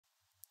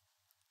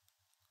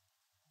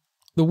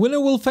The winner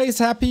will face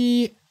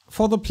Happy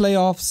for the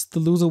playoffs. The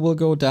loser will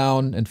go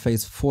down and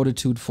face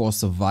Fortitude for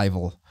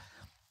survival.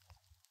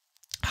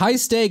 High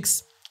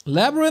stakes.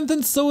 LabyRinth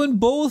and Soin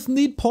both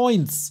need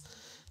points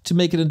to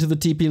make it into the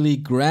TP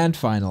League Grand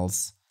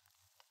Finals.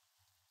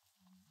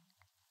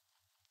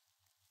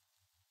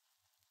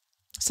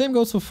 Same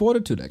goes for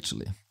Fortitude,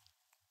 actually.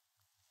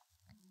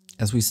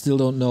 As we still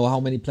don't know how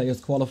many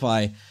players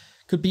qualify.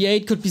 Could be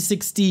 8, could be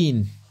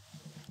 16.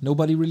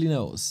 Nobody really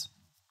knows.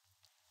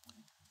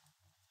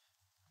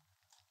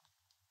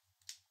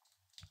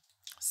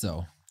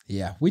 So,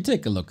 yeah, we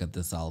take a look at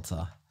this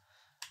altar.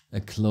 A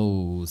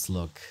close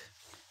look.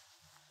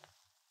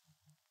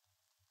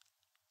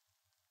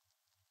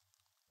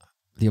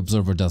 The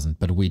observer doesn't,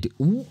 but we do.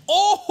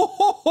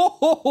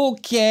 Oh,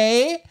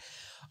 okay.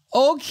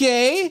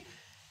 Okay.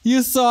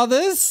 You saw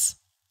this?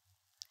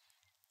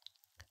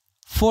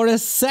 For a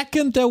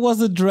second, there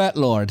was a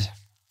Dreadlord.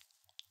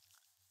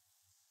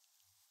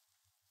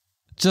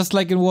 Just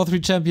like in War 3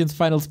 Champions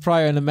Finals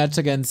prior in a match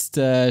against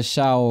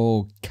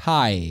Shao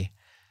Kai.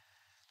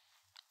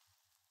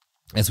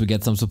 As we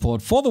get some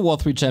support for the War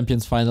 3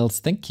 Champions Finals,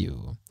 thank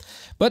you.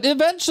 But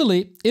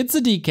eventually, it's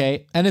a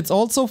DK, and it's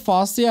also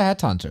Farseer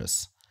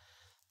Headhunters.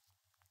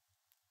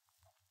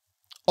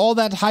 All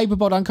that hype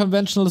about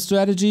unconventional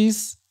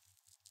strategies,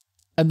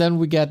 and then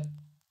we get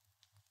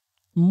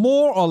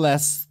more or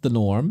less the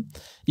norm,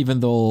 even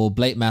though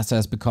Blade Master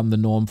has become the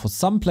norm for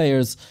some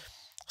players.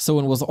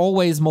 Soin was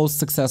always most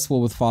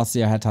successful with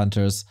Farseer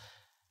Headhunters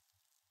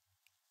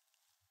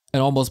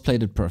and almost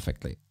played it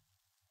perfectly.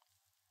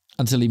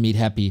 Until he meet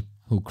Happy,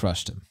 who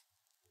crushed him.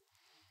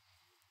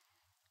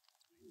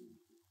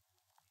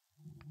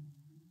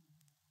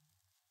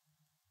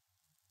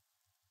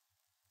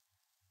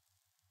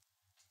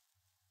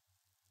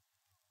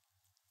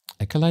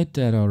 Acolyte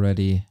dead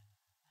already.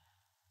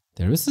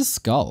 There is a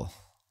skull.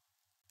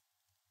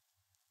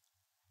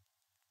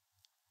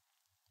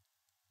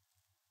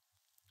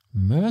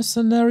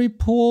 Mercenary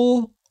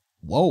pool?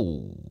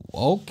 Whoa,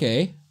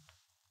 okay.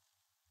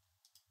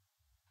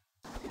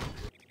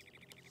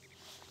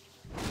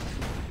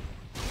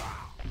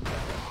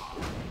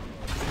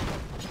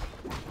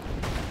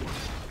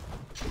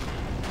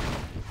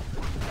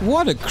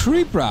 What a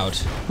creep route.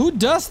 Who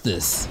does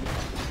this?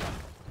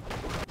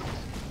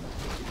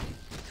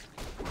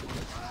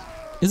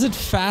 Is it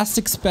fast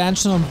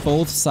expansion on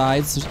both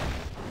sides?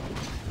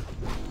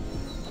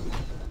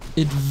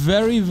 It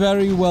very,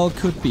 very well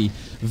could be.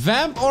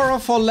 Vamp Aura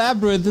for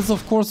LabyRinth is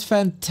of course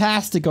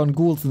fantastic on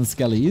ghouls and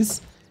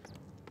skellies.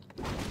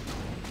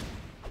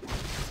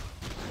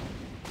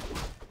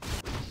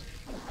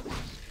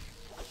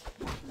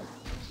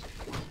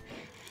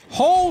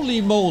 Holy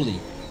moly!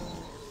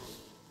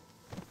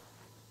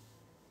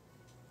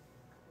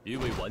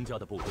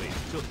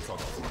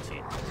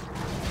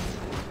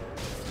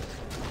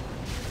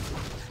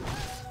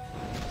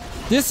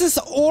 This is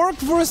Orc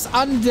vs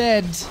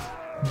Undead.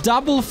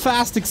 Double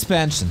fast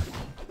expansion.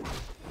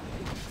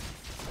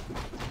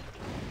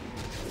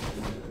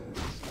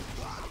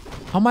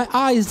 Oh, my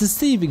eye is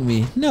deceiving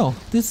me. No,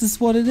 this is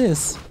what it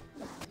is.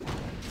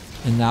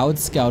 And now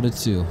it's scouted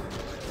too.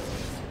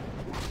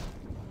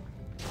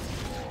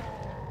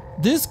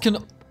 This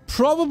can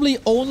probably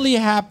only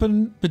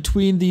happen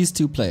between these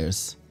two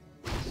players.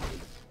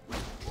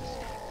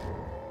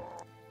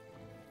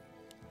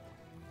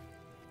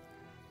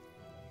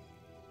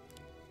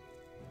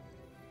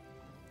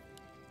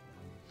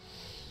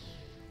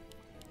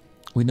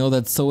 We know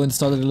that Soin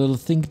started a little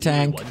think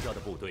tank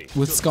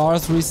with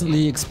Scars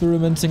recently,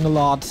 experimenting a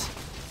lot.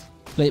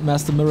 Blade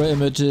Master mirror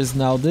images,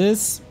 now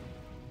this.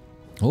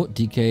 Oh,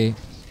 DK.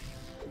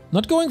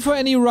 Not going for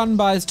any run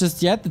bys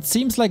just yet. It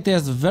seems like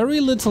there's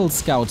very little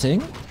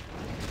scouting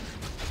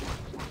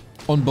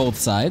on both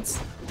sides.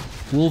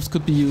 Wolves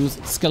could be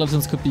used,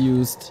 skeletons could be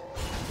used.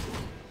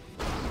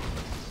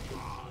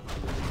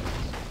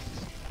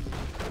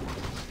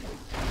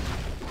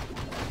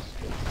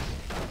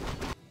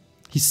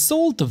 He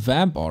sold the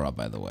Vamp Aura,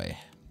 by the way.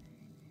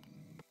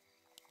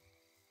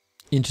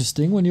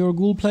 Interesting when you're a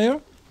ghoul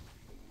player.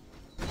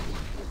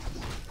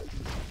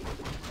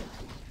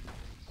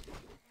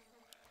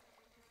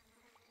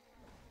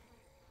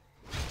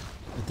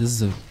 But this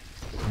is a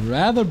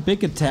rather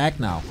big attack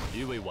now.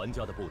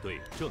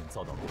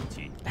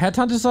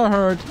 Headhunters are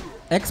hurt.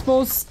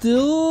 Expo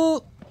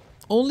still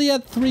only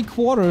at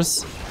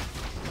 3/4.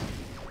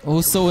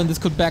 Oh, Soin, this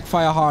could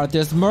backfire hard.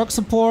 There's Merc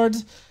support.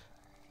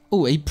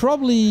 Oh, he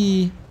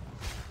probably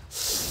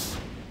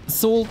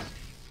sold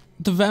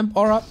the Vamp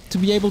Aura to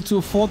be able to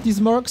afford these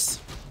mercs.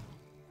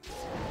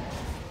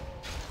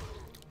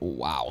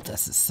 Wow,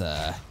 this is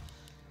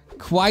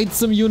quite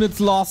some units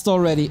lost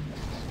already.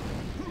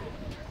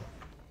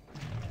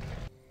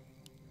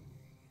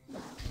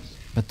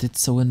 But did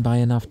Soin buy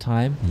enough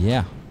time?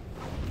 Yeah.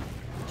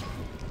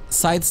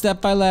 Sidestep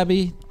by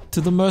Labby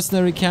to the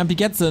mercenary camp. He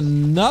gets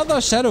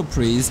another Shadow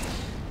Priest.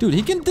 Dude,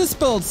 he can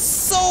dispel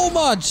so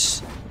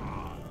much.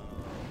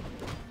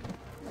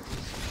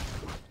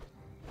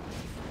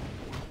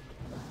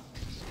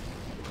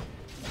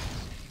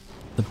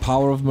 The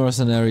power of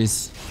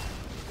mercenaries.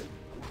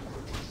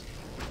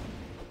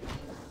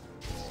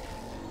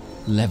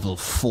 Level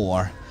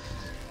 4.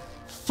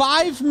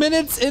 5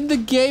 minutes in the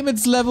game,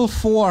 it's level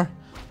 4.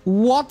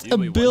 What a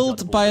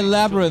build by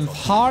LabyRinth.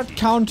 Hard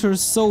counter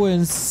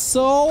Soin,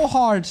 so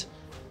hard.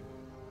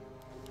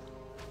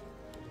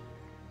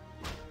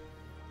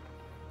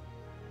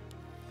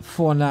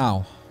 For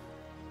now.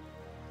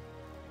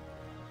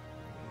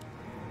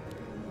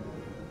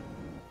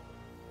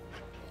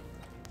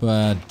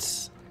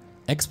 But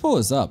Expo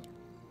is up.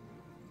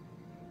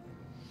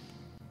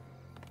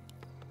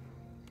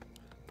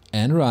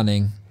 And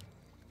running.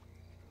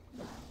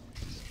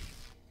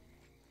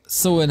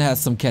 Soin has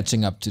some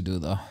catching up to do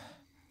though.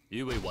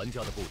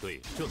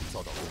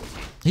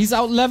 He's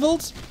out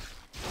leveled,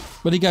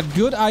 but he got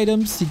good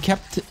items, he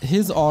kept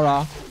his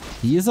aura,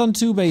 he is on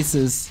 2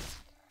 bases.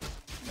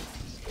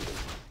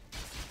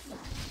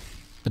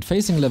 But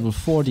facing level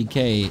 4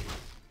 DK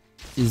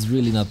is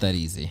really not that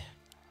easy.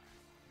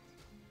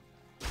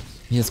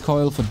 He has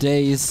coil for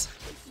days.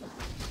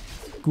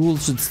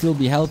 Ghouls should still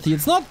be healthy,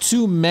 it's not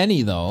too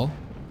many though.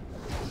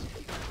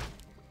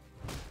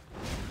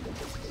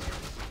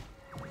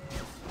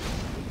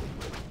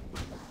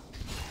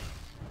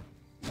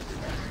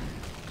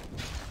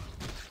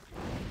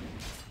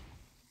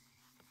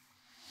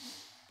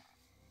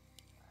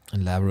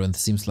 And LabyRinth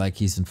seems like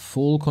he's in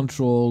full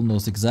control,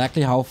 knows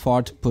exactly how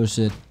far to push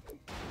it.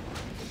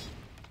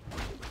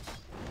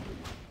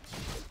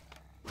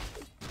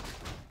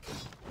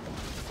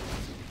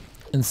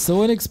 And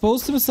Soin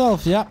exposed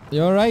himself, yeah,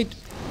 you're right.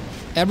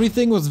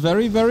 Everything was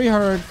very, very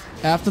hurt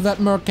after that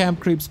Merc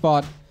Camp creep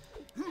spot.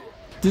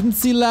 Didn't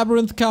see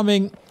LabyRinth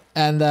coming,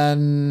 and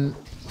then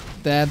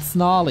that's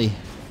gnarly.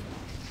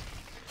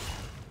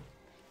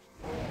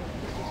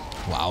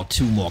 Wow,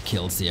 2 more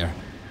kills here.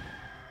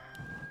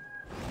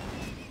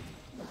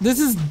 This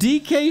is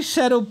DK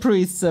Shadow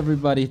Priests,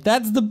 everybody.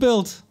 That's the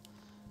build.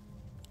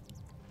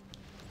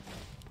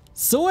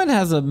 Soin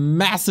has a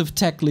massive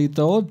tech lead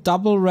though.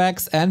 Double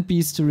Rex and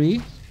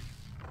Beastery.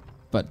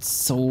 But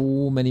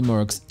so many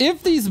mercs.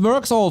 If these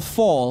mercs all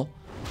fall,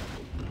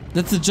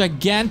 that's a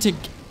gigantic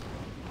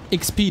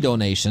XP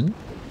donation.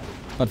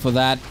 But for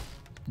that,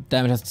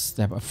 damn it has to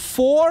step up.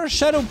 4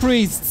 Shadow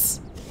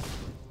Priests!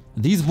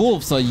 These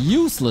wolves are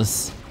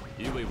useless.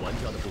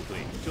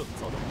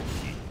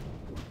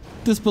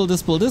 Dispel,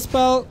 dispel,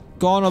 dispel.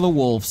 Gone are the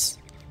wolves.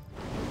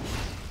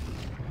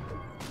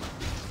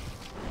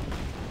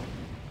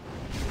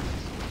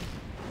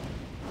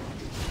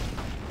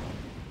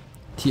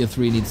 Tier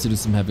 3 needs to do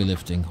some heavy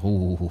lifting.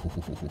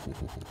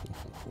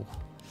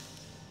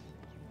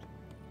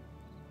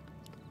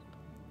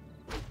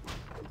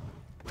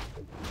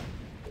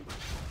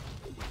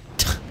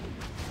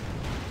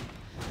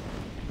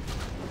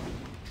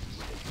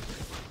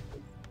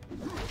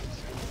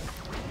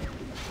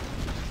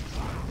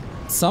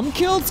 Some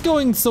kills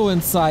going so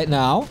inside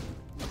now.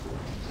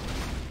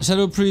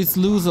 Shadow Priests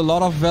lose a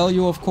lot of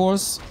value, of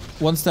course,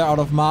 once they're out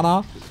of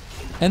mana.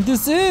 And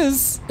this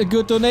is a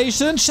good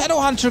donation.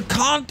 Shadowhunter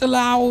can't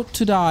allow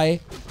to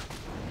die.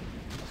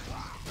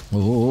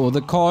 Oh,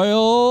 the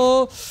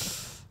coil.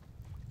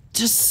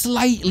 Just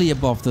slightly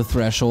above the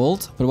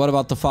threshold. But what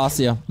about the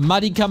Farseer?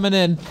 Muddy coming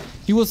in.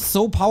 He was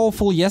so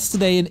powerful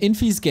yesterday in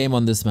Infi's game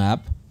on this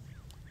map.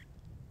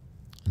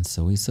 And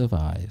so he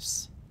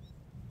survives.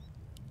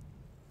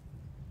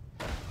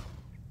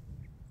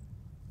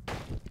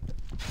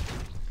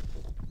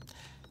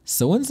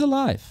 Soin's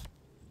alive.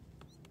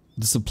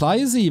 The supply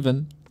is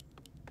even.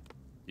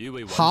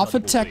 Half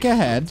attack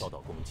ahead.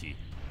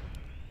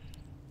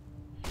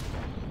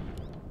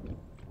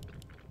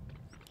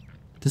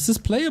 This is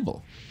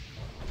playable.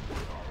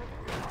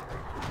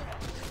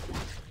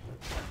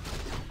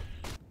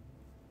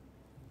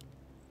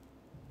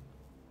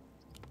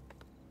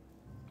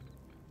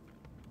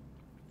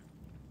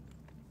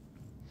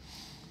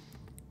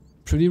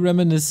 Pretty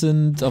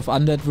reminiscent of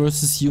Undead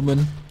versus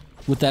Human.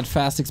 With that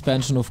fast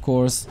expansion, of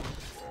course.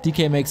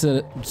 DK makes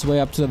its way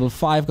up to level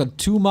 5. Got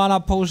 2 mana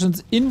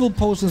potions, invul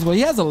potions. Well,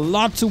 he has a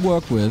lot to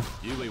work with.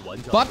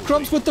 Butt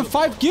crumbs with the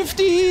 5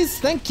 gifties.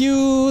 Thank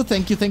you.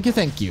 Thank you, thank you,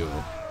 thank you.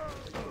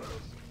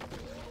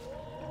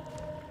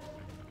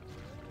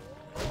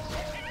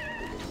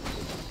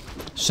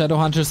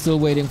 Shadowhunter still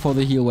waiting for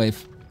the heal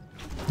wave.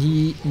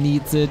 He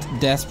needs it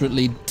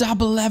desperately.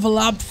 Double level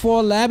up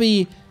for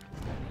Labby.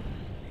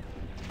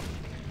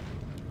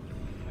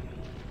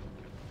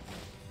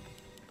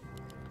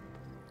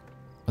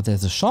 But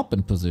there's a shop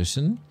in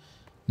position.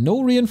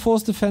 No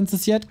reinforced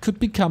defenses yet. Could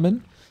be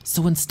coming.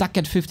 So when stuck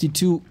at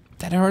 52,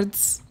 that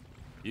hurts.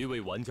 A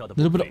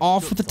little bit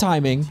off with the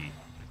timing.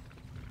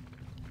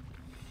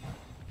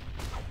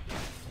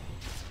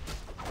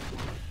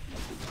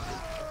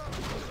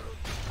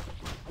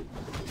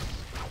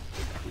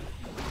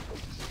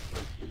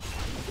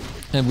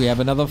 And we have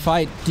another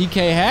fight.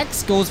 DK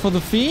Hex goes for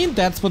the Fiend.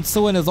 That's what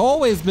Soin has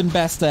always been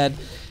best at.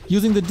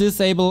 Using the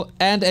disable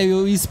and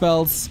AoE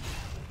spells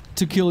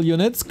to kill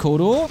units.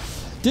 Kodo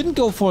didn't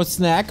go for a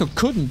snack, or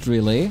couldn't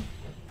really.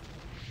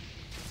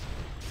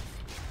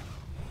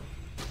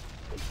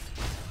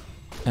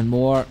 And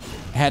more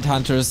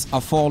headhunters are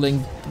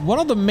falling. One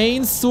of the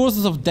main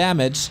sources of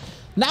damage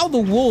Now the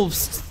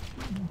wolves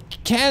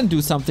can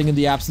do something in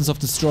the absence of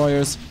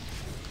destroyers.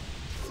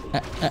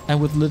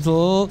 And with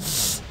little...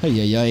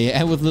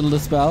 and with little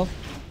dispel.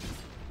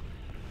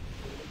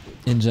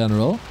 In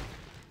general.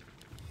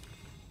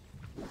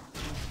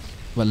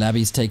 Well,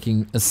 Labby's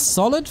taking a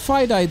solid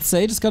fight, I'd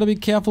say. Just gotta be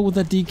careful with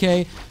that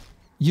DK.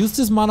 Used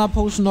his mana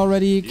potion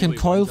already. Can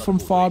coil from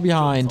far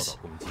behind.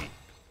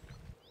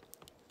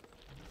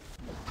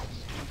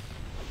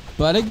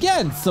 But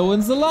again,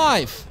 Soin's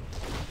alive.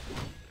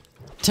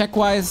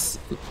 Tech-wise,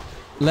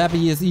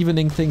 Labby is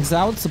evening things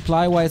out.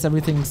 Supply-wise,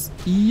 everything's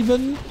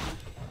even.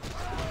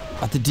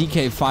 At the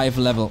DK 5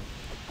 level.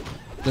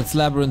 That's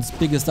LabyRinth's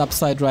biggest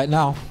upside right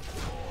now.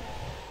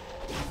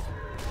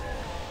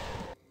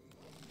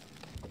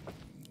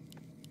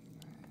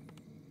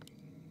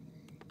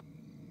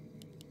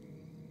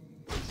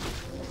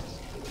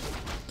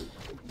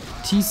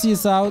 TC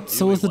is out,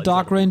 so is the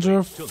Dark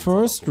Ranger.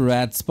 First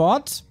red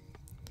spot.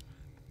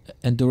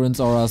 Endurance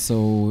aura,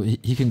 so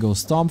he can go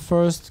Storm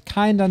first.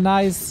 Kinda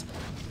nice.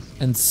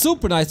 And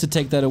super nice to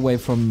take that away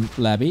from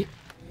Labby.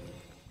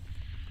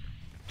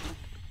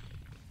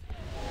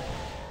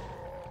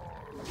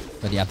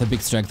 But yeah, the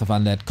big strength of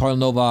Undead. Coil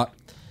Nova,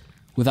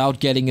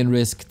 without getting in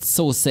risk.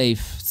 So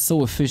safe,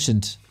 so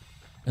efficient.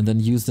 And then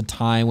use the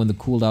time when the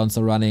cooldowns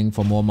are running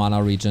for more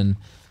mana regen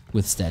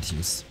with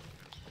statues.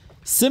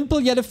 Simple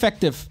yet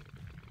effective.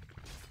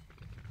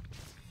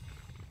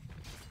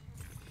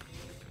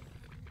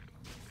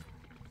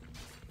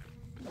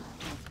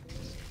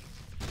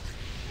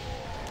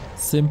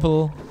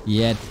 Simple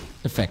yet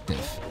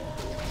effective.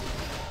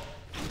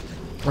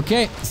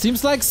 Okay,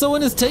 seems like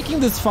Soin is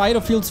taking this fight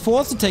or feels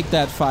forced to take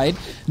that fight.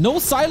 No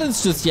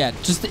silence just yet.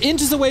 Just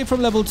inches away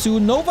from level 2.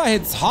 Nova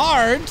hits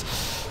hard.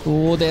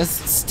 Oh, there's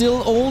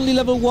still only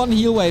level 1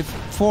 heal wave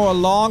for a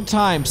long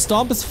time.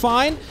 Stomp is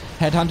fine.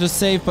 Headhunter's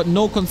safe, but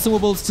no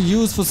consumables to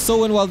use for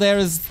Soin while there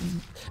is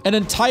an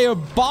entire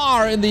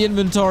bar in the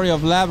inventory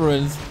of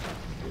LabyRinth.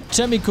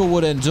 Chemico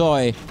would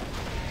enjoy.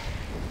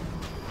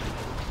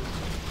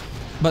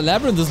 But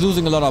LabyRinth is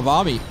losing a lot of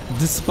army,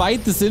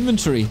 despite this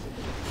inventory.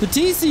 The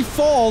TC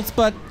falls,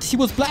 but he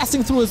was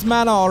blasting through his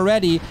mana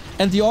already,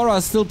 and the aura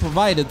is still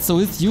provided, so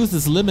his use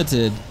is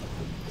limited.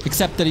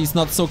 Except that he's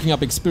not soaking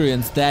up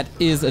experience, that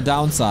is a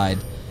downside.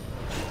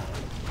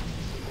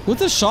 With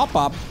the shop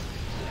up,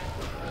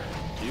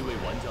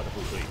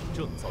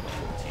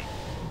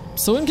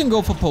 Soin can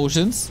go for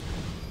potions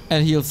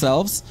and heal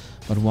selves,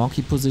 but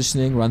wonky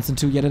positioning runs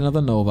into yet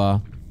another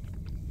Nova.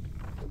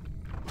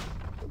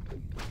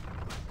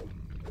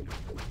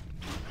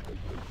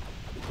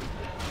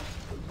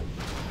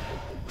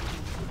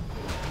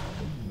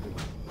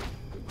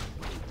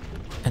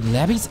 And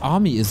Labby's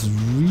army is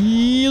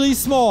really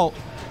small.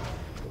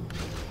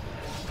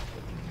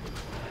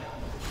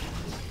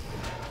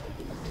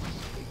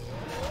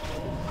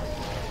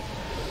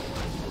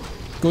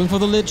 Going for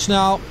the Lich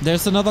now.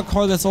 There's another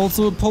coil. There's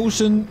also a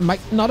potion. Might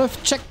not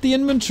have checked the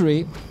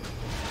inventory.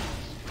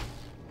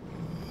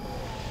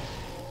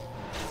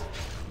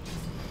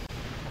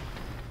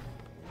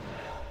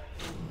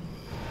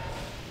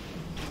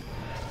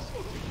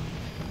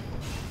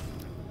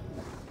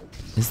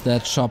 Is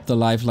that shop the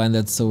lifeline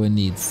that Soin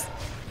needs?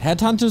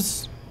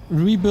 Headhunters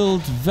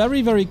rebuild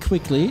very, very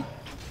quickly.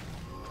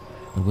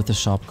 But with the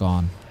shop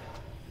gone,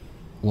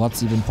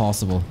 what's even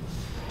possible?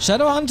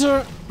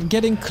 Shadowhunter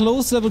getting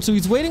close level 2.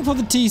 He's waiting for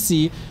the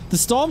TC. The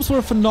storms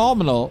were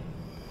phenomenal.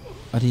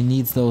 But he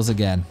needs those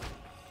again.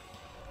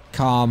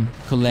 Calm,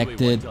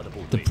 collected.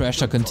 The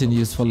pressure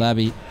continues for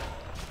Labby.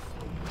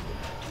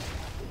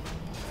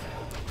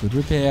 Good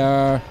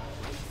repair.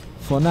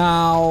 For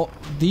now,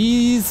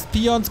 these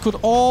peons could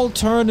all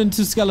turn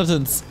into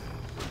skeletons.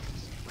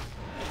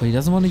 But he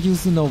doesn't want to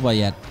use the Nova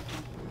yet.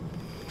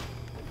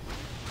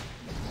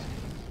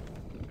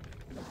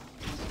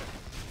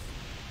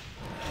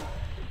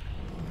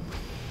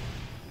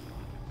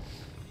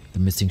 The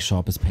missing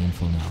shop is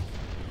painful now.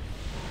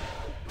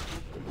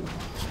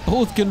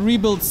 Both can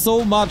rebuild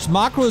so much.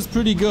 Macro is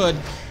pretty good.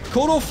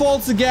 Kodo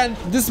falls again.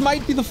 This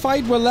might be the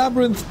fight where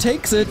LabyRinth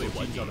takes it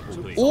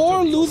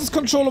or loses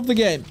control of the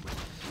game.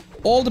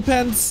 All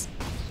depends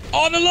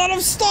on a lot of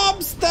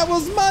stomps. That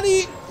was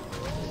money.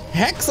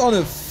 Hex on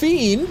a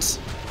Fiend.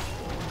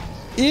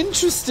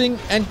 Interesting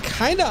and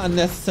kind of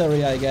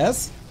unnecessary, I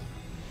guess.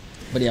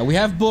 But yeah, we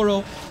have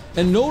Burrow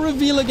and no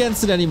reveal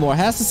against it anymore.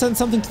 Has to send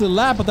something to the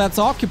lab, but that's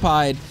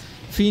occupied.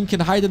 Fiend can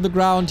hide in the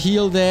ground,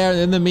 heal there.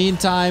 In the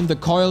meantime, the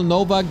Coil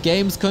Nova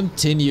games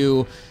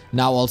continue.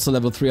 Now also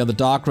level 3 on the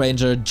Dark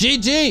Ranger.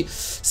 GG!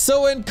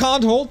 Soin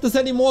can't hold this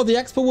anymore. The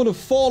Expo would have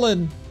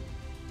fallen.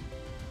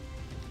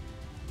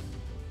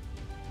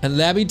 And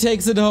Labby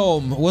takes it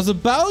home. Was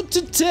about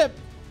to tip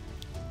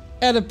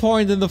at a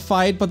point in the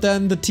fight, but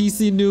then the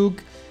TC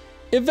nuke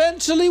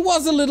eventually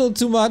was a little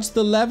too much.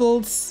 The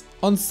levels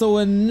on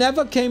Soin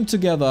never came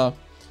together.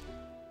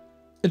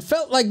 It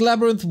felt like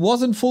LabyRinth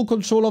was in full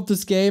control of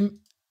this game.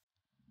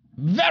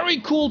 Very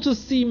cool to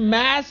see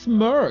mass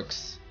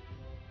mercs.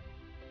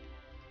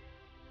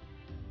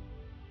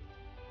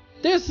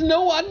 There's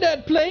no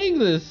undead playing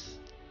this.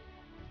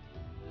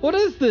 What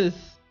is this?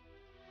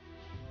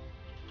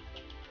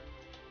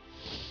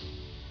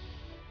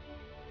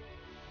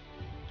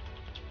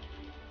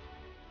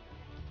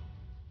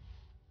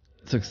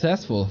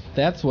 Successful.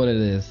 That's what it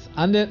is.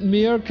 Undead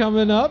Mir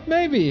coming up?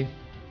 Maybe.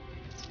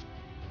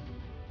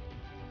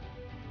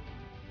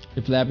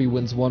 If Labby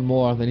wins one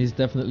more, then he's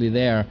definitely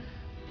there.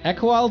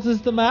 Echo Isles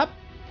is the map.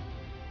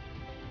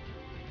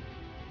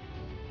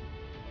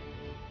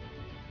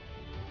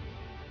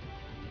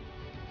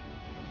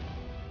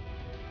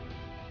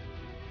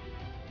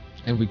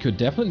 And we could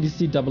definitely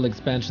see double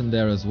expansion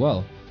there as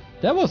well.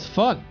 That was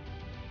fun.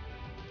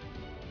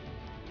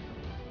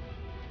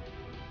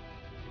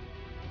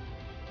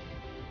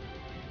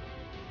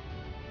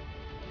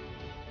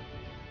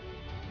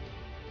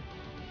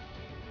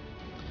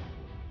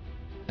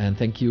 And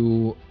thank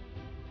you,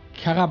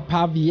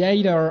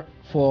 Carapaviator,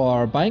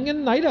 for buying a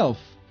Night Elf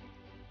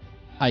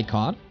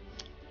icon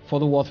for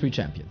the War 3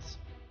 champions.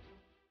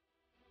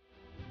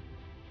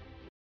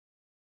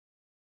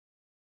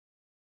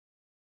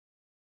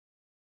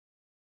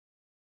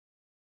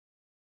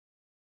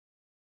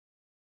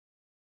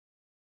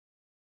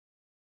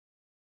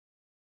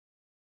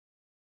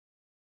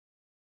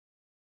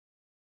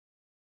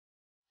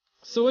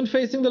 So in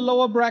facing the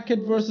lower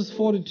bracket versus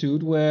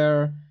Fortitude,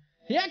 where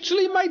he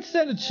actually might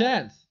stand a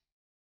chance.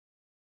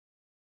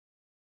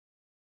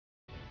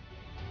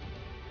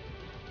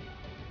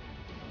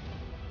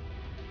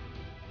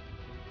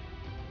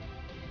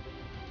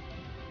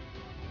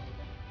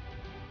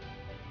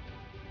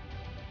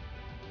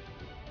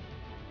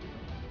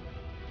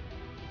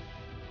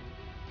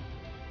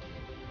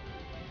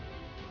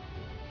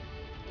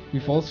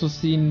 We've also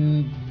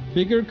seen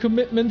bigger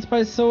commitments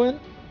by Soin.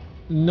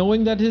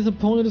 Knowing that his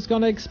opponent is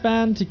gonna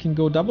expand, he can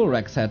go double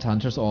Rex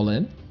Headhunters all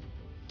in.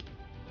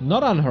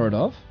 Not unheard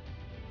of.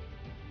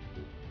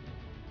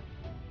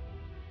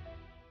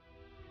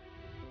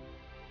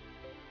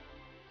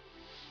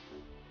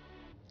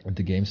 And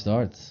the game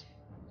starts.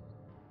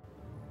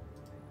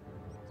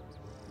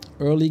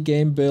 Early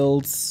game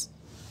builds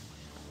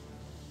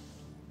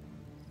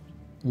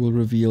will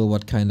reveal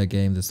what kind of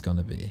game this is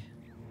gonna be.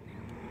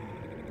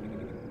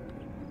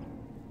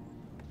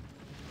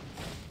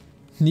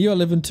 Neo, I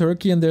live in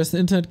Turkey and there's an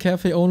internet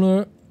cafe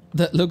owner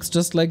that looks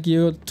just like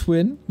your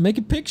twin. Make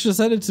a picture,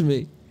 send it to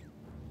me.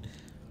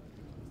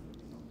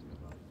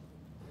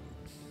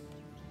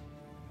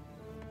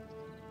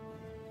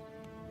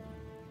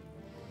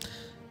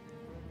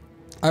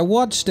 I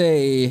watched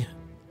a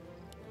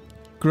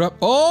grab.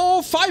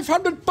 Oh,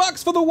 500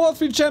 bucks for the War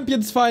 3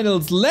 Champions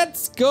Finals.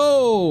 Let's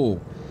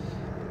go.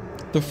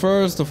 The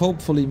first of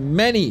hopefully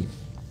many.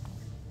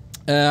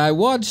 I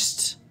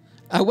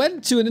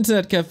went to an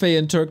internet cafe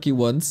in Turkey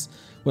once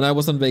when I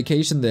was on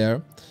vacation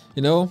there.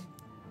 You know,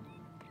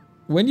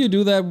 when you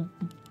do that,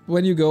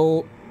 when you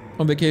go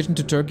on vacation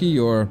to Turkey,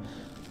 you're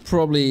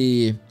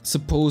probably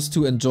supposed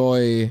to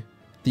enjoy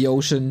the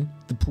ocean,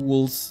 the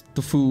pools,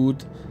 the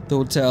food, the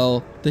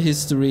hotel, the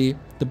history,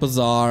 the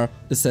bazaar,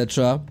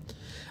 etc.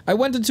 I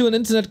went into an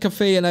internet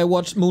cafe and I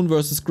watched Moon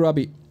vs.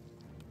 Grubby.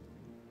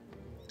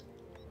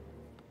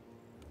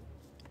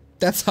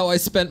 That's how I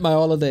spent my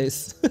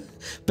holidays.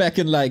 Back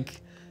in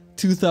like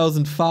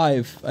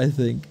 2005, I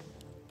think.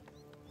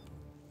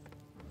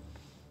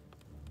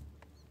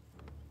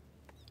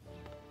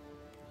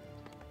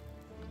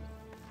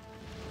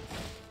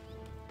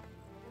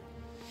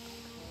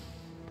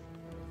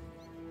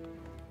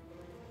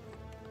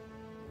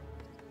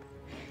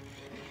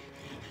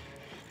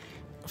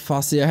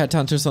 Farseer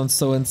Headhunters on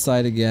So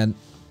Inside again.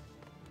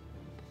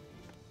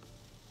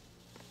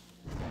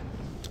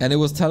 And it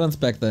was talents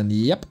back then,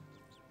 yep.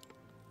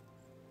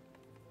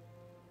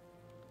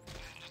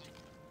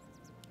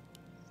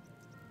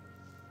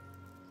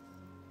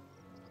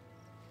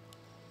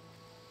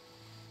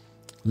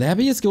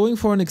 Labby is going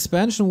for an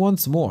expansion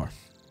once more.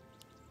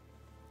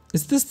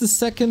 Is this the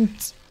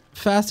second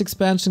fast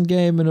expansion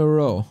game in a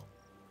row?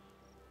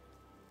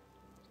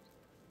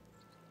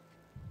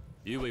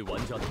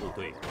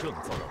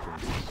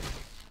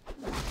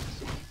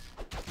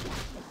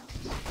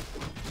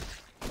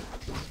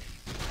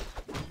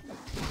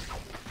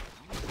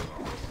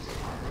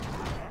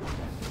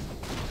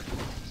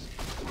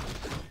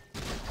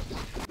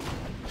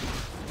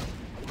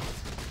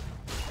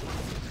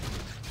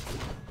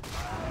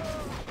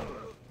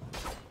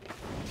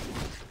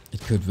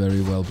 It could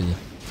very well be.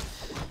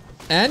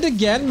 And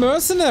again,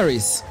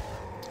 mercenaries.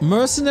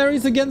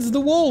 Mercenaries against the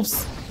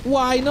wolves.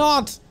 Why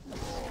not?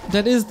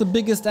 That is the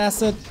biggest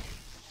asset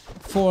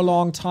for a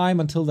long time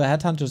until the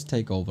headhunters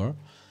take over.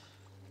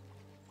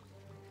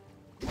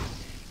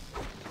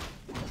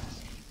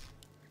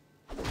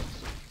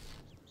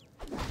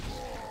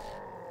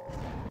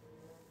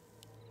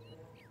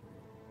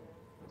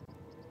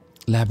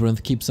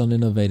 LabyRinth keeps on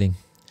innovating.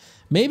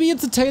 Maybe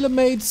it's a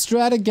tailor-made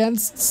strat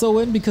against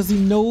Soin because he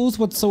knows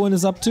what Soin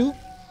is up to.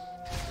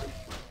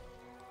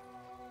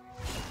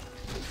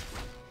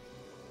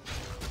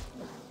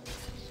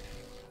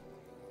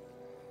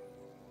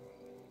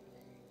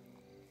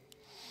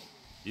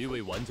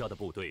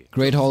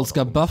 Great Halls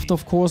got buffed,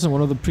 of course, in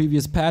one of the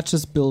previous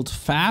patches, built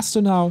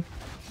faster now.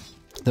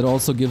 That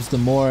also gives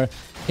them more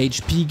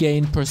HP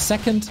gain per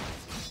second.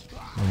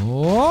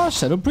 Oh,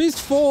 Shadow Priest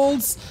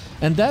falls.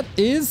 And that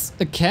is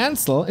a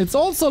cancel. It's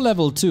also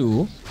level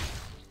 2.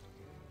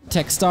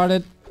 Tech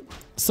started.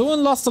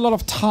 Soin lost a lot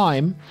of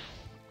time,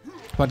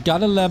 but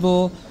got a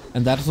level.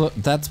 And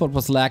that's what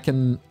was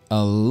lacking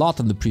a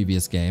lot in the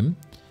previous game.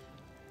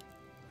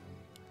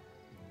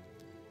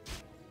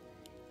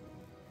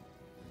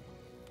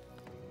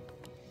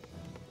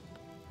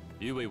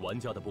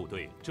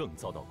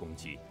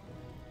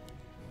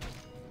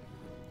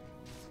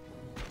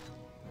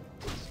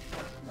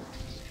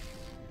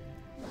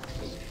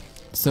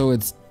 So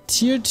it's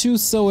tier 2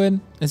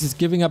 Soin as he's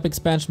giving up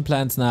expansion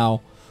plans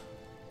now.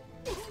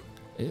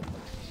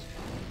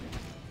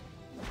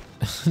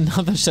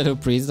 Another Shadow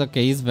Priest.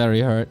 Okay, he's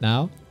very hurt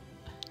now.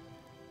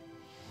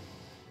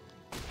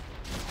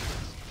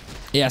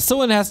 Yeah,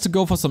 Soin has to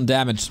go for some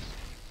damage.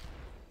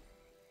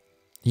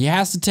 He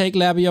has to take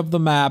Labby off the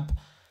map.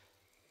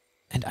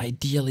 And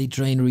ideally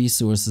drain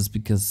resources,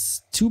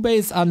 because 2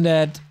 base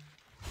undead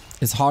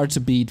is hard to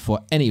beat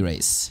for any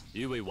race.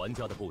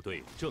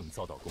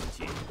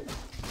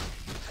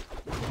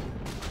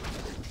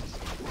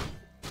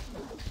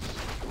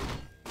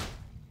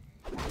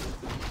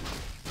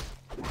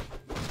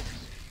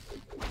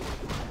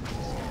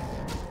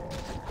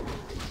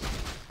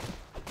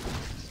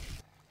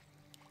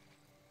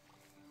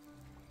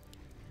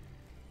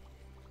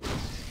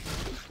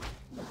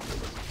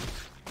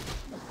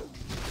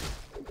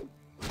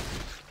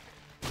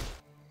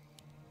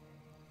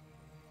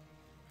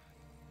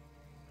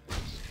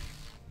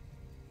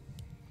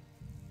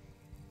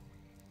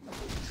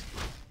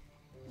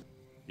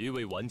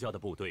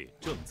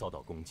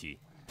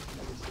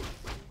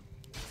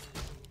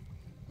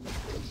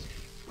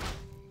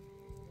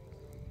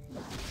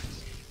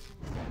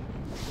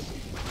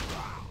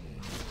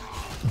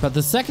 But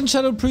the second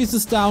Shadow Priest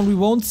is down. We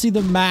won't see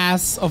the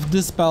mass of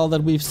Dispel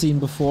that we've seen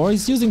before.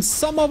 He's using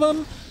some of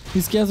them.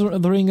 He's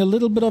gathering a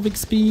little bit of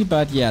XP,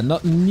 but yeah,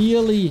 not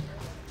nearly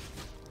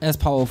as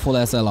powerful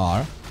as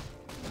LR.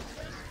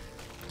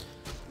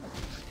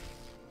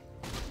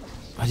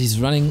 But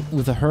he's running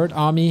with a herd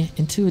army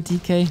into a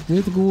DK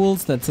with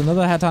ghouls. That's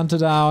another headhunter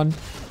down.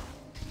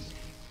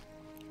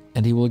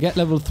 And he will get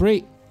level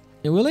 3.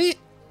 Will he?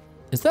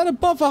 Is that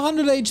above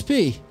 100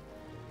 HP?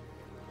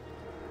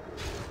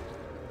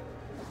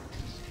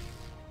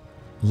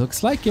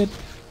 Looks like it.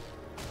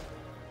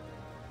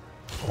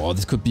 Oh,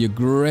 this could be a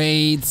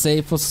great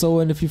save for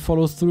Soin if he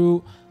follows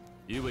through.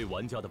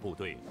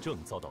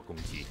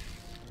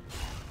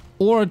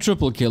 Or a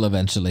triple kill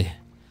eventually.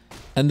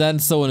 And then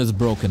Soin is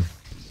broken.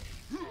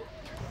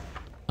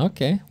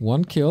 Okay,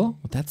 1 kill,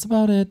 but that's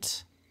about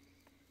it.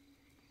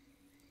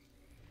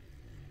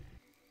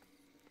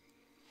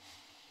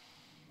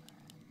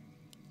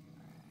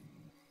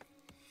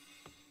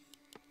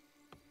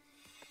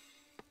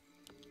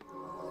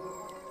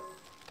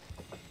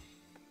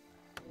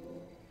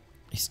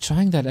 He's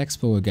trying that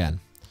expo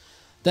again.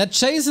 That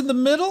chase in the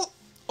middle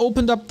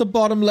opened up the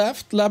bottom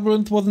left.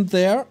 LabyRinth wasn't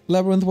there.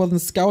 LabyRinth wasn't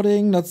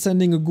scouting, not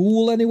sending a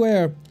ghoul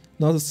anywhere.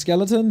 Not a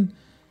skeleton.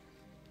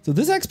 So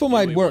this expo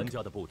might work,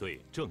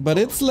 but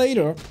it's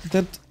later.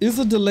 That is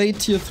a delayed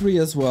tier 3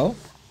 as well.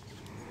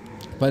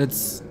 But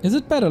is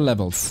it better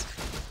levels?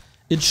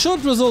 It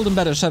should result in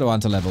better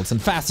Shadowhunter levels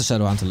and faster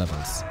Shadowhunter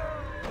levels.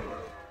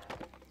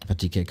 But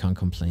DK can't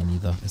complain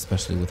either,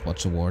 especially with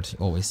Watch Award. He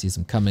always sees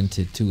him coming.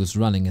 Tier 2 is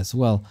running as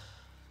well.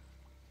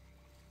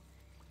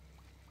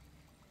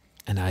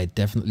 And I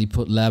definitely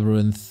put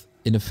LabyRinth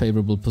in a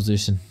favorable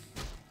position.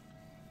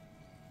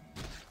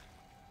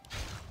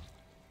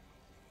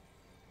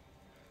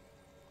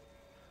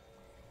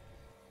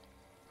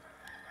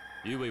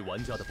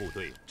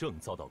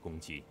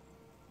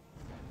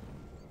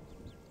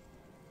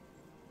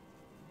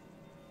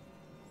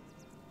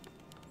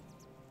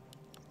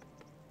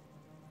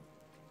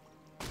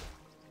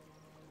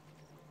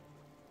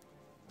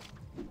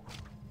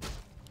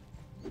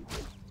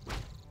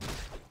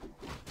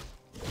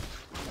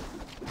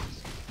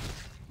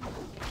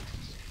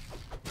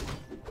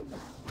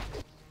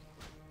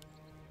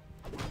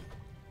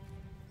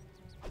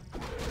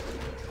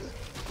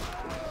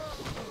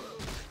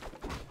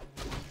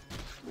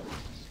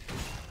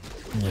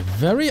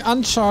 Very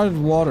uncharted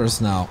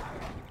waters now,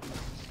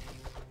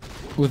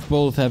 with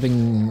both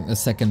having a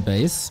second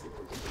base.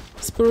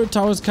 Spirit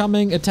Tower's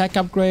coming, attack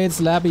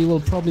upgrades. Labby will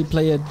probably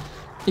play it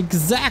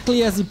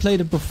exactly as he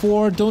played it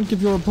before. Don't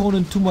give your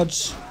opponent too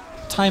much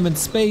time and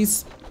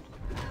space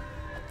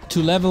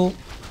to level,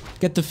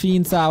 get the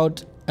fiends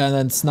out, and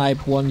then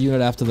snipe one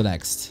unit after the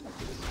next.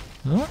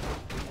 Huh?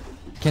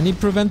 Can he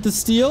prevent the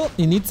steal?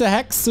 He needs a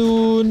hex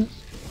soon.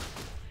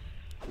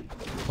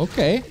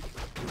 Okay.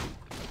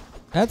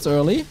 That's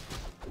early.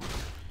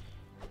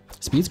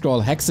 Speed scroll,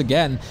 hex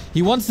again.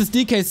 He wants this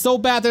DK so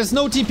bad, there's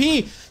no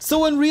TP.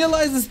 Soin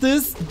realizes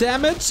this.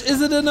 Damage,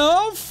 is it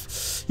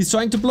enough? He's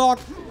trying to block.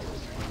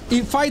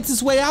 He fights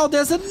his way out.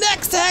 There's a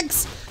next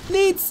hex.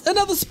 needs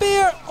another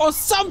spear or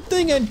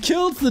something and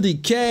kills the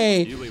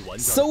decay.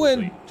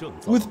 Soin,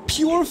 with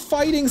pure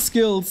fighting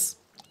skills,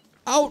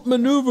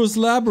 outmaneuvers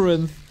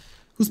LabyRinth,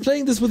 who's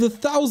playing this with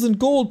 1,000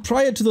 gold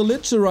prior to the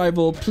Lich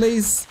arrival,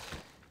 plays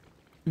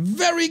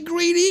very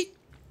greedy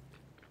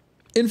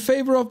in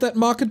favor of that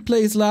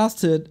marketplace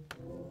last hit.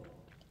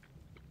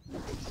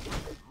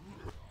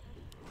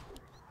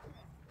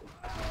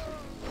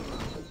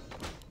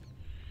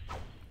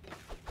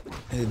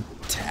 A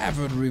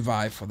tavern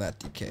revive for that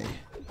decay.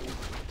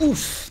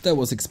 Oof, that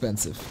was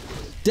expensive.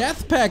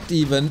 Death pact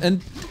even,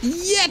 and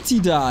yet he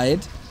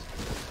died.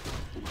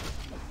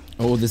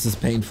 Oh, this is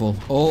painful.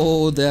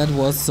 Oh, that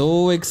was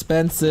so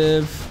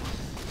expensive.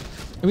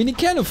 I mean, he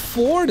can't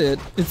afford it.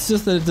 It's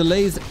just that it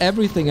delays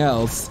everything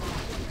else.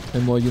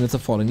 And more units are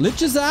falling.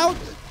 Lich is out.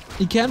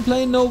 He can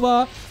play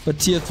Nova, but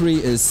tier 3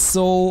 is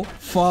so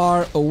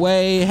far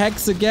away.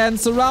 Hex again,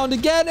 surround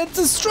again. It's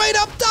a straight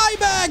up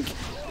dieback.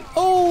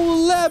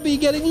 Oh, Labby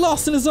getting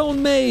lost in his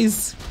own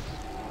maze.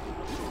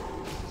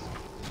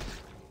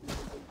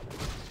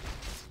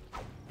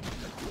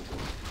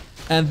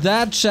 And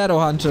that Shadow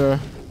Hunter,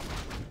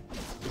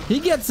 he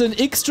gets an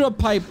extra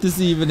pipe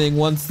this evening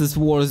once this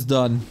war is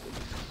done.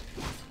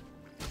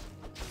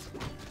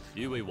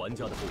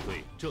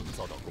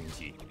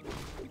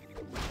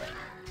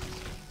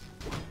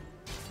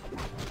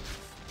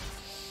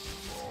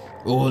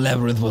 Oh,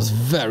 LabyRinth was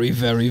very,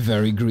 very,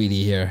 very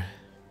greedy here.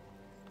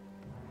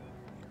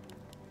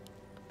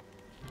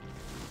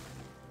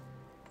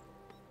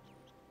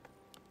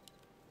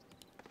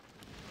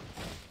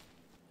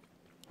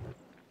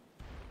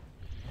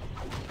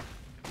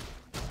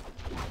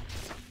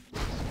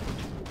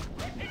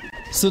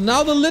 So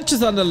now the Lich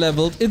is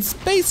underleveled. It's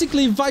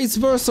basically vice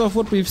versa of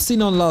what we've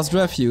seen on Last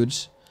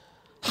Refuge.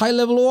 High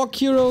level Orc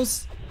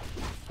heroes,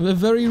 a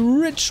very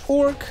rich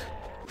Orc.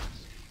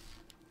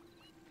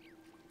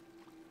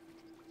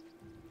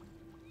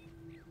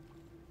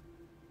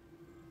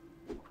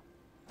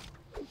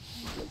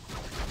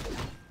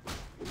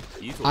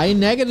 I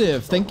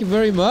negative, thank you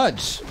very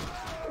much.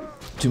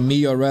 To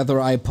me, or rather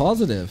I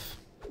positive.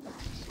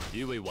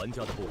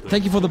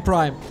 Thank you for the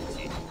Prime.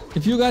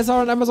 If you guys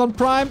are on Amazon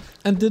Prime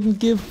and didn't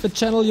give the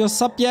channel your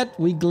sub yet,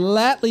 we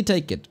gladly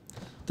take it.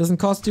 Doesn't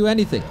cost you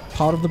anything.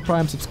 Part of the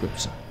Prime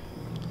subscription.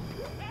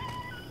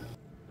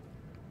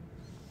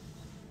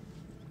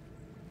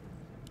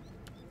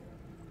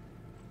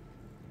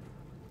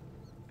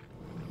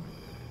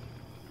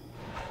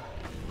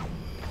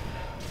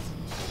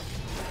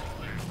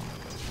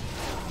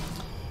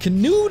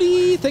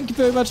 Canudi, thank you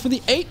very much for the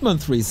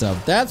 8-month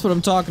resub. That's what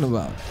I'm talking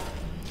about.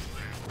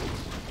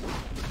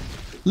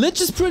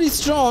 Lich is pretty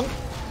strong,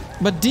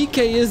 but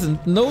DK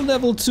isn't. No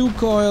level 2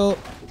 coil.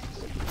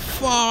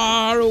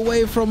 Far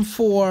away from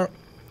 4.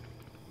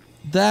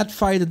 That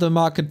fight at the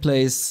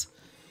marketplace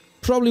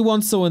probably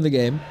won so in the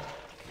game.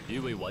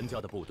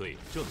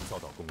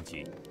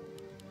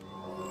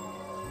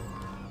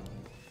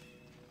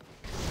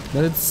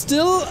 But it's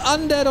still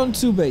undead on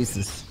 2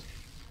 bases.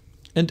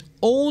 And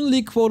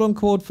only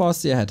quote-unquote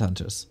Farseer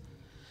headhunters.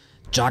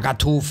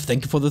 Jagatoof,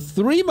 thank you for the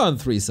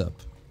 3-month resub.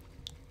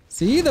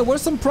 See, there were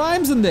some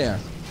primes in there.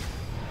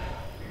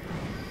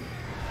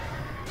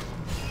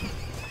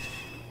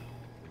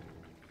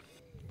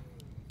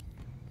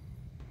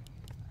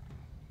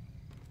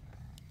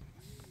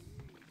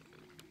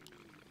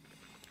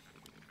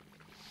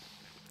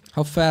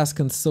 How fast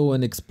can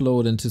Soin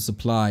explode into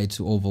supply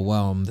to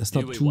overwhelm? There's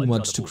not too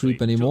much to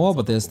creep anymore,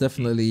 but there's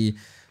definitely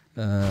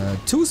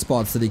 2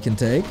 spots that he can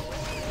take.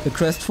 The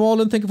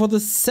Crestfallen, thank you for the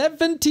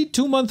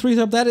 72-month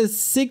resub. That is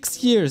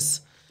 6 years.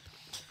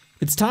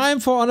 It's time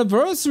for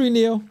anniversary,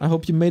 Neo. I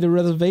hope you made a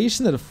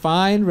reservation at a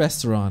fine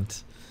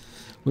restaurant.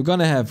 We're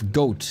gonna have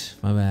goat,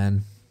 my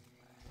man.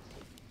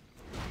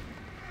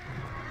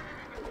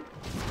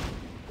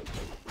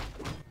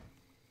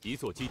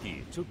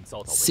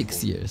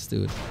 Six years,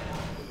 dude.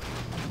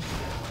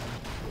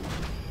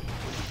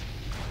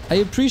 I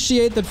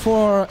appreciate that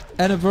for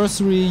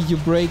anniversary you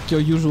break your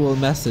usual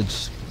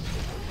message.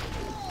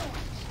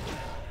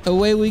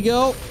 Away we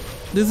go.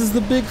 This is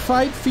the big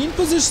fight. Fiend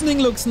positioning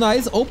looks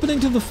nice. Opening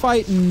to the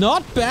fight,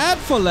 not bad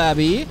for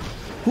Labby,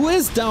 who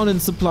is down in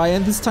supply,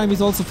 and this time he's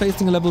also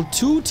facing a level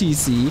 2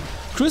 TC.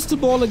 Crystal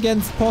Ball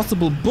against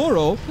possible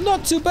Burrow.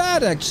 Not too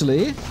bad,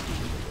 actually.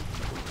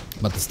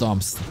 But the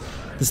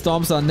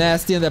storms are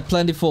nasty and they're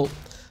plentiful.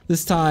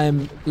 This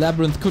time,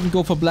 LabyRinth couldn't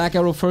go for Black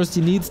Arrow first.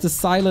 He needs the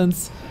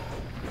silence.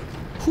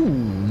 Ooh,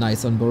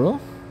 nice on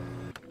Burrow.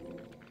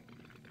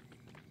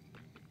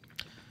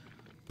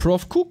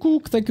 Prof Cuckoo,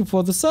 thank you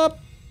for the sub.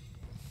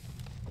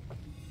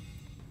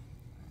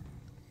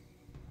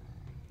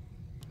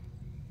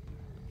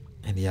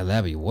 And yeah,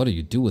 Labby, what do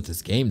you do with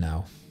this game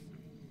now?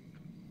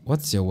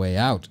 What's your way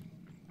out?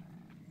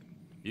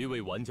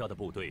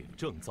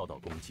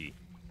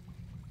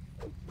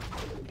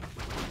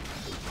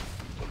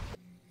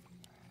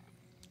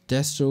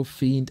 Destro,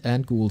 Fiend,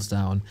 and Ghouls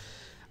down.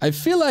 I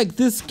feel like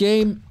this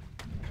game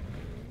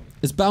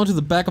is bound to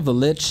the back of the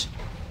Lich.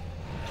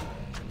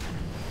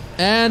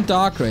 And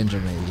Dark Ranger,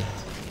 maybe.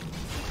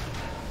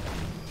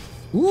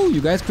 Ooh,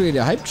 you guys created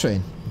a hype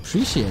train.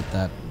 Appreciate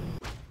that.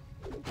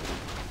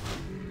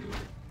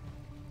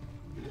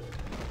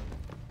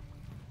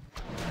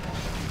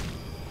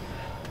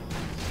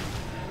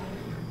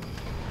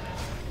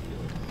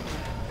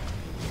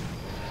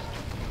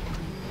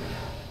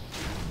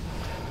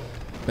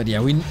 But yeah,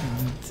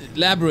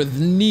 LabyRinth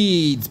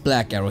needs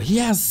Black Arrow. He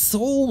has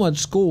so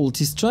much gold.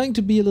 He's trying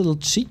to be a little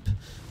cheap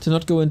to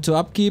not go into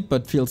upkeep,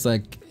 but feels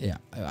like, yeah,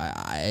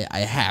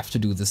 I have to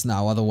do this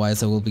now,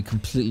 otherwise I will be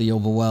completely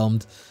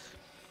overwhelmed.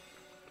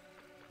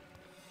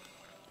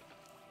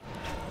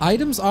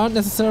 Items aren't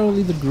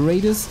necessarily the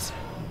greatest.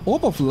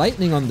 Orb of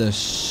Lightning on the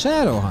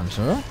Shadow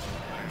Hunter.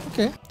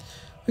 Okay.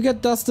 We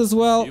get Dust as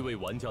well.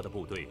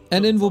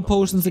 And Invo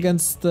Potions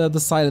against the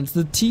Silence.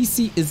 The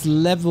TC is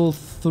level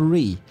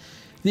 3.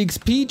 The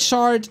XP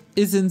chart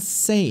is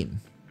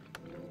insane.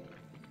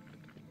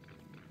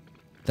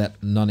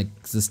 That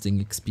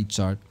non-existing XP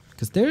chart.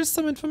 Because there is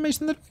some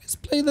information that we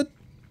display that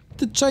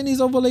the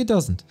Chinese overlay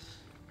doesn't.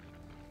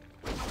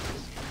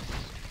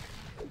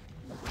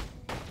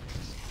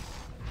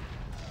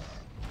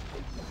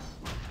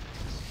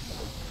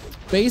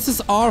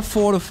 Bases are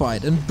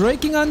fortified, and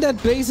breaking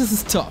undead bases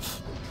is tough.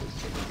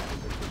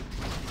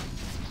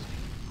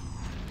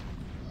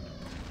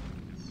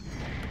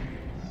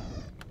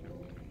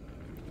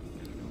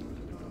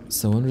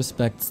 Soin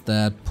respects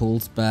that,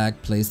 pulls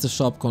back, plays the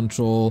shop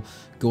control,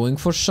 going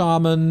for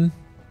Shaman.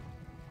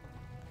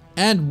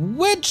 And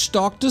Witch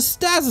Doctor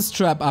Stasis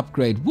Trap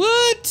upgrade.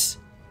 What?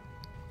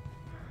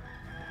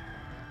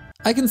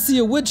 I can see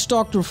a Witch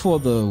Doctor for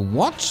the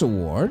Watch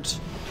Award.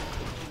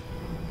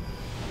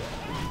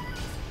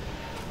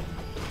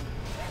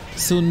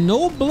 So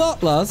no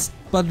Bloodlust,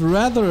 but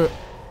rather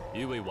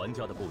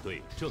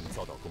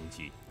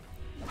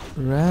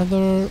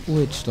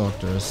Witch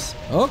Doctors.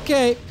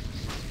 Okay.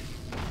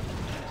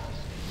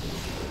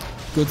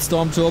 Good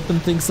Storm to open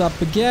things up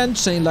again.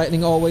 Chain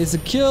Lightning always a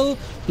kill.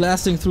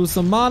 Blasting through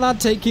some mana,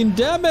 taking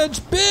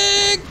damage.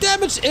 Big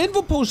damage!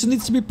 Invo Potion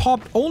needs to be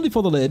popped only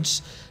for the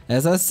Lich.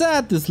 As I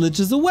said, this Lich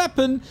is a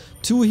weapon.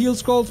 2 heal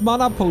scrolls,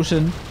 mana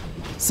potion.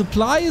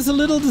 Supply is a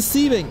little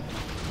deceiving.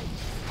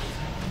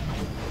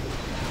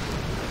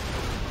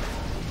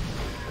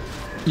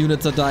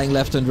 Units are dying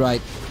left and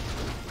right.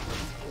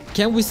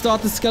 Can we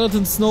start the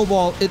Skeleton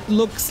Snowball? It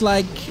looks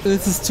like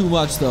this is too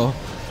much though.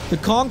 The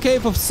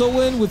Concave of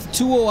Soin with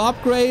 2-0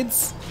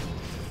 upgrades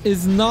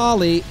is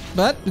gnarly,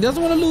 but he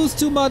doesn't want to lose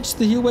too much.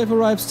 The heal wave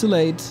arrives too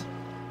late.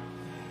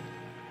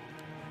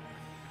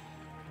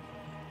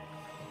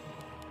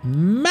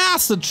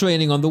 Master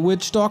training on the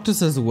Witch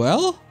Doctors as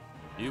well?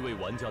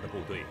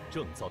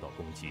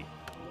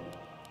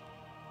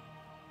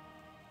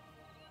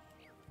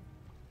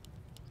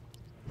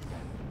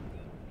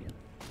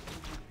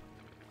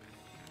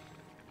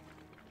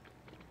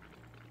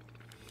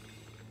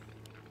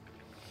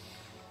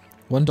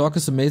 One dock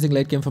is amazing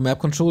late game for map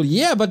control.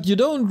 Yeah, but you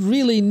don't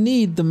really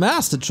need the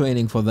master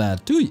training for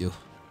that, do you?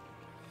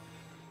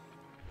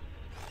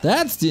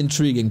 That's the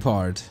intriguing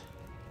part.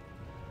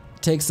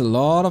 It takes a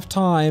lot of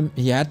time.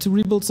 He had to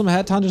rebuild some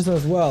headhunters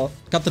as well.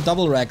 Got the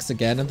double racks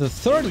again and the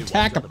 3rd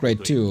attack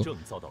upgrade too.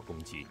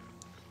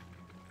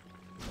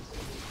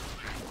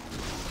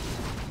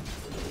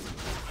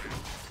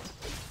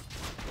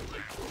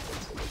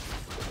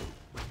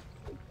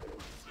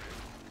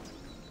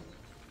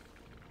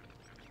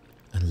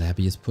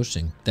 Labby is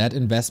pushing that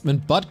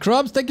investment, but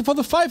Crumbs, thank you for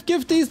the 5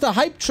 gifties. The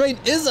hype train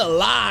is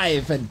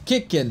alive and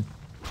kicking.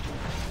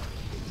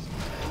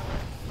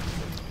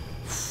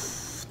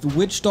 The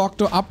Witch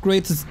Doctor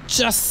upgrades is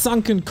just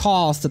sunken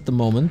cost at the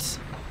moment.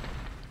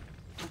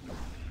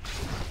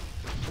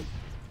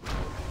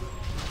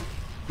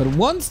 But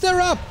once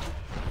they're up,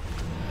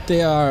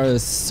 they are a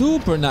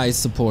super nice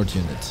support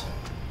unit.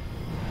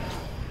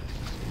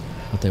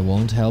 But they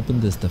won't help in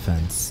this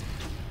defense.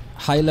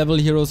 High level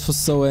heroes for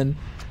Soin.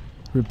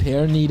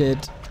 Repair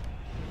needed.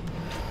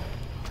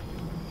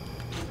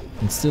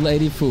 And still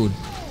 80 food.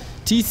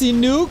 TC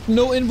nuke,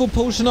 no Invo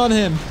Potion on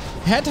him.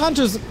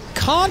 Headhunters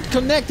can't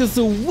connect. It's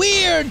a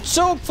weird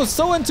choke for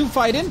Soin to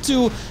fight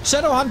into.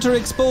 Shadowhunter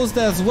exposed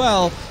as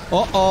well.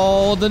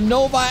 Uh-oh, the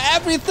Nova.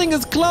 Everything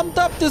is clumped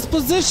up. This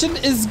position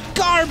is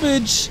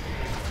garbage.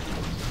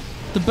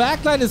 The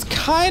backline is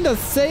kind of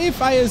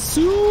safe, I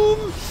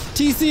assume.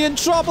 TC in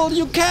trouble.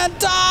 You can't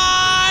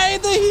die.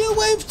 The heal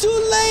wave too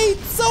late.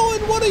 Soin,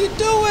 what are you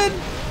doing?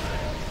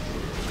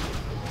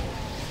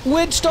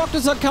 Witch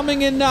Doctors are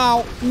coming in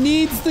now.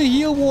 Needs the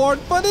heal ward,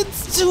 but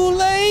it's too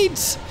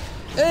late.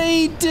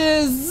 A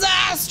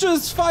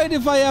disastrous fight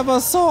if I ever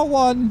saw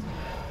one.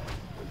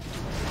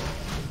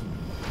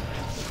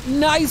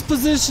 Nice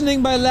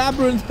positioning by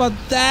LabyRinth, but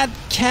that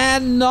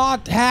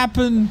cannot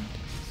happen.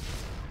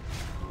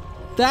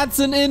 That's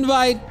an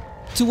invite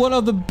to one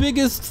of the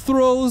biggest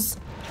throws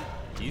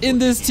in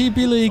this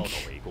TP League.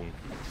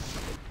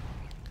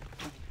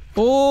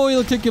 Oh,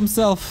 he'll kick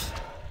himself.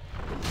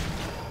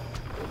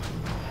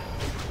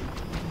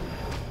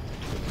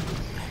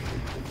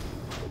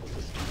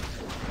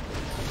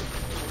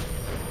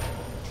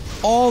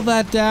 All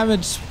that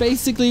damage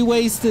basically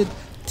wasted.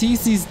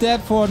 TC's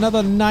dead for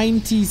another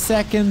 90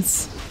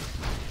 seconds.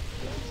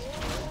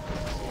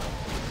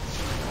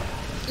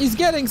 He's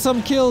getting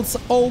some kills,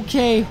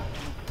 okay.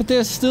 But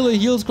there's still a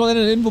heal scroll and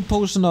an invo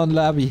potion on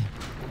Labby.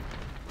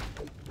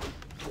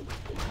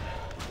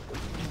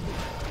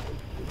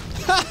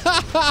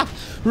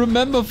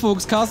 Remember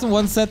folks, Carson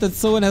once said that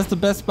Soin has the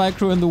best bike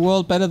crew in the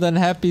world, better than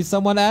Happy.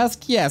 Someone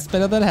asked? Yes,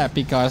 better than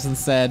Happy, Carson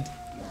said.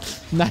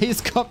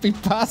 Nice copy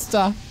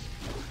pasta.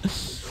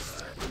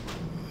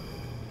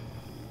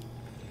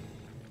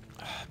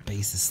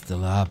 Base is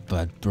still up,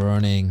 but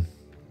burning.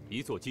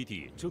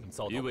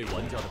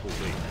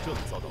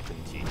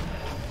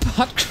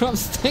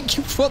 Buttcrumbs, thank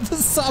you for the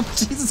sub.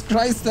 Jesus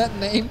Christ, that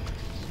name.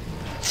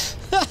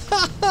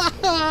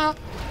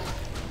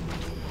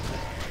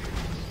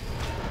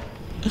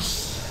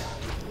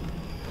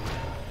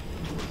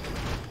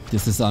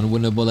 This is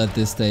unwinnable at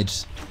this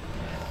stage.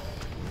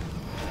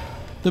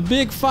 The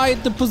big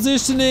fight, the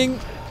positioning,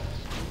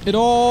 it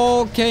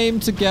all came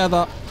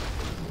together.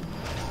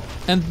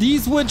 And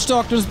these witch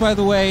doctors, by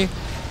the way,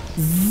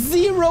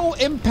 zero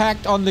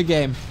impact on the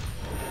game.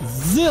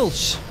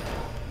 Zilch.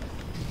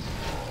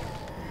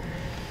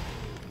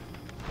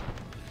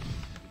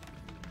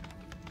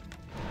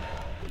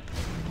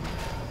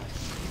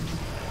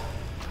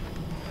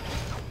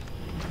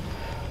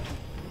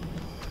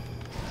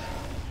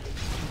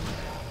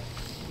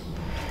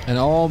 And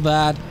all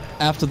that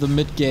after the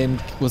mid game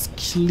was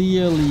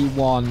clearly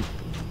won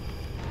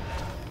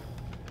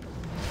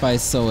by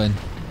Soin.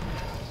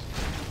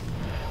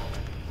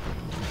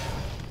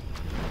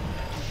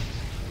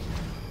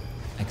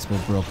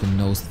 Expo broken,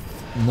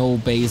 no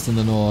base in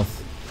the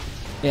north.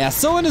 Yeah,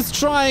 Soin is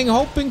trying,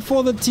 hoping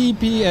for the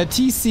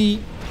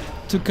TC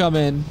to come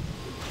in.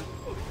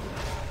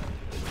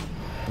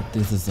 But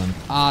this is an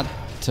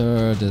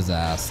utter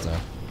disaster.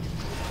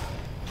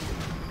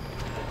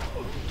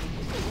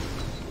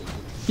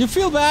 You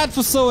feel bad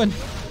for Soin.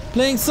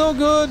 Playing so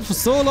good for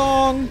so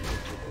long.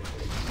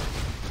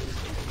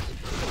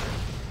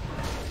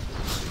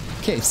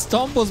 Okay,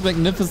 Stomp was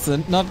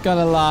magnificent, not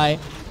gonna lie.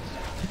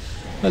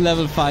 A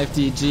level 5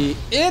 DG.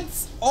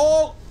 It's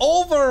all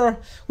over!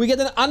 We get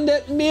an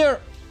undead mirror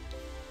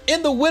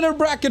in the winner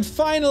bracket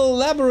final.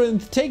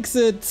 LabyRinth takes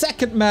it.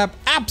 Second map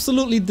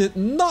absolutely did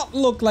not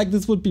look like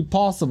this would be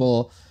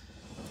possible.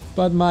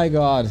 But my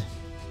god.